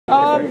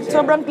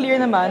Sobrang clear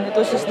naman. It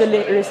was just the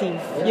receive.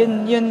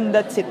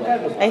 That's it.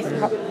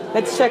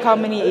 Let's check how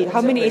many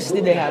aces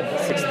did they have?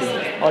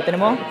 16. O, tinan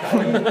mo?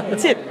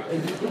 That's it.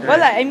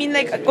 Wala. I mean,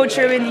 like, Coach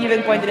Sherwin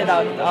even pointed it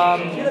out.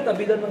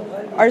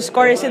 Our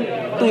score isn't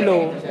too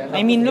low.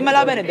 I mean,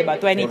 lumalaban na,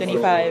 diba?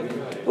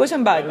 20-25. It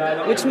wasn't bad.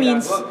 Which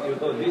means,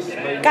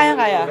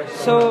 kaya-kaya.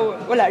 So,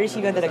 wala.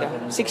 Receive lang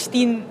talaga.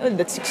 16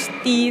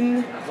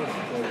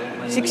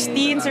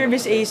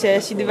 service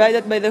aces. You divide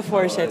that by the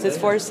 4 sets.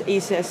 It's 4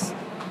 aces.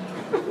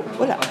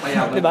 Wala.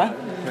 Diba?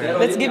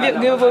 Let's give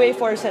away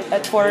 4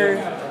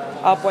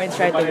 points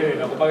right away.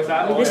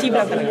 Receive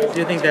lang talaga. Do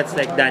you think that's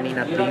like Danny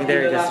not being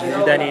there? Because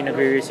Danny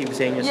nagre-receive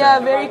sa inyo?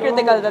 Yeah, very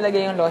critical talaga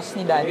yung loss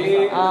ni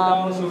Danny.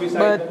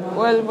 But,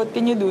 well, what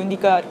can you do?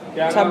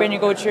 Sabi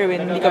ni Coach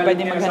Sherwin, hindi ka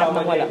pwede maghanap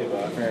ng wala.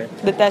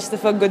 The test of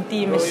a good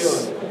team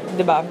is,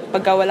 di ba,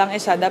 pagka walang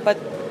isa, dapat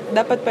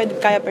pwede,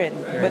 kaya pa rin.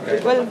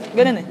 But, well,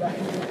 ganun eh.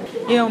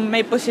 You know,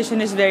 my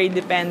position is very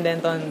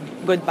dependent on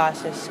good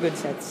passes, good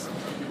sets.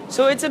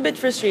 So it's a bit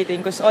frustrating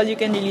because all you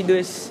can really do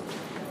is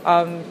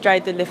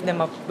try to lift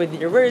them up with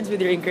your words, with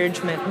your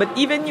encouragement. But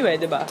even you,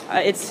 diba?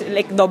 It's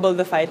like double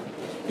the fight.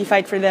 You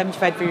fight for them, you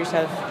fight for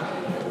yourself.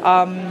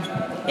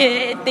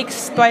 It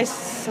takes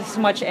twice as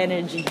much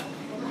energy.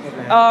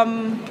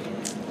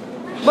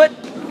 But,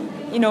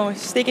 you know,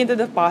 sticking to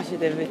the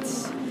positive,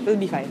 it'll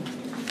be fine.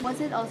 Was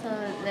it also,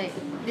 like,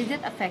 did it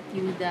affect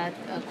you that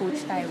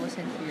Coach Tai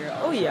wasn't here?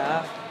 Oh,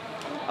 yeah.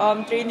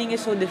 Training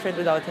is so different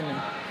without him.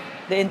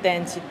 The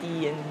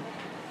intensity and,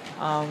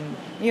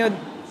 you know,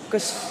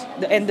 because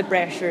the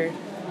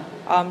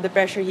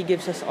pressure he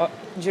gives us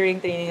during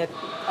training that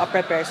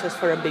prepares us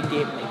for a big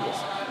game like this.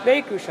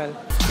 Very crucial.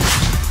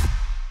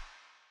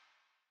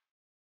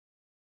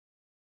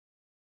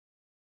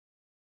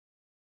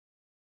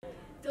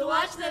 To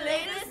watch the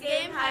latest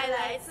game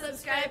highlights,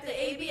 subscribe to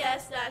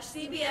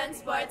ABS-CBN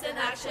Sports and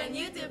Action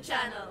YouTube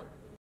channel.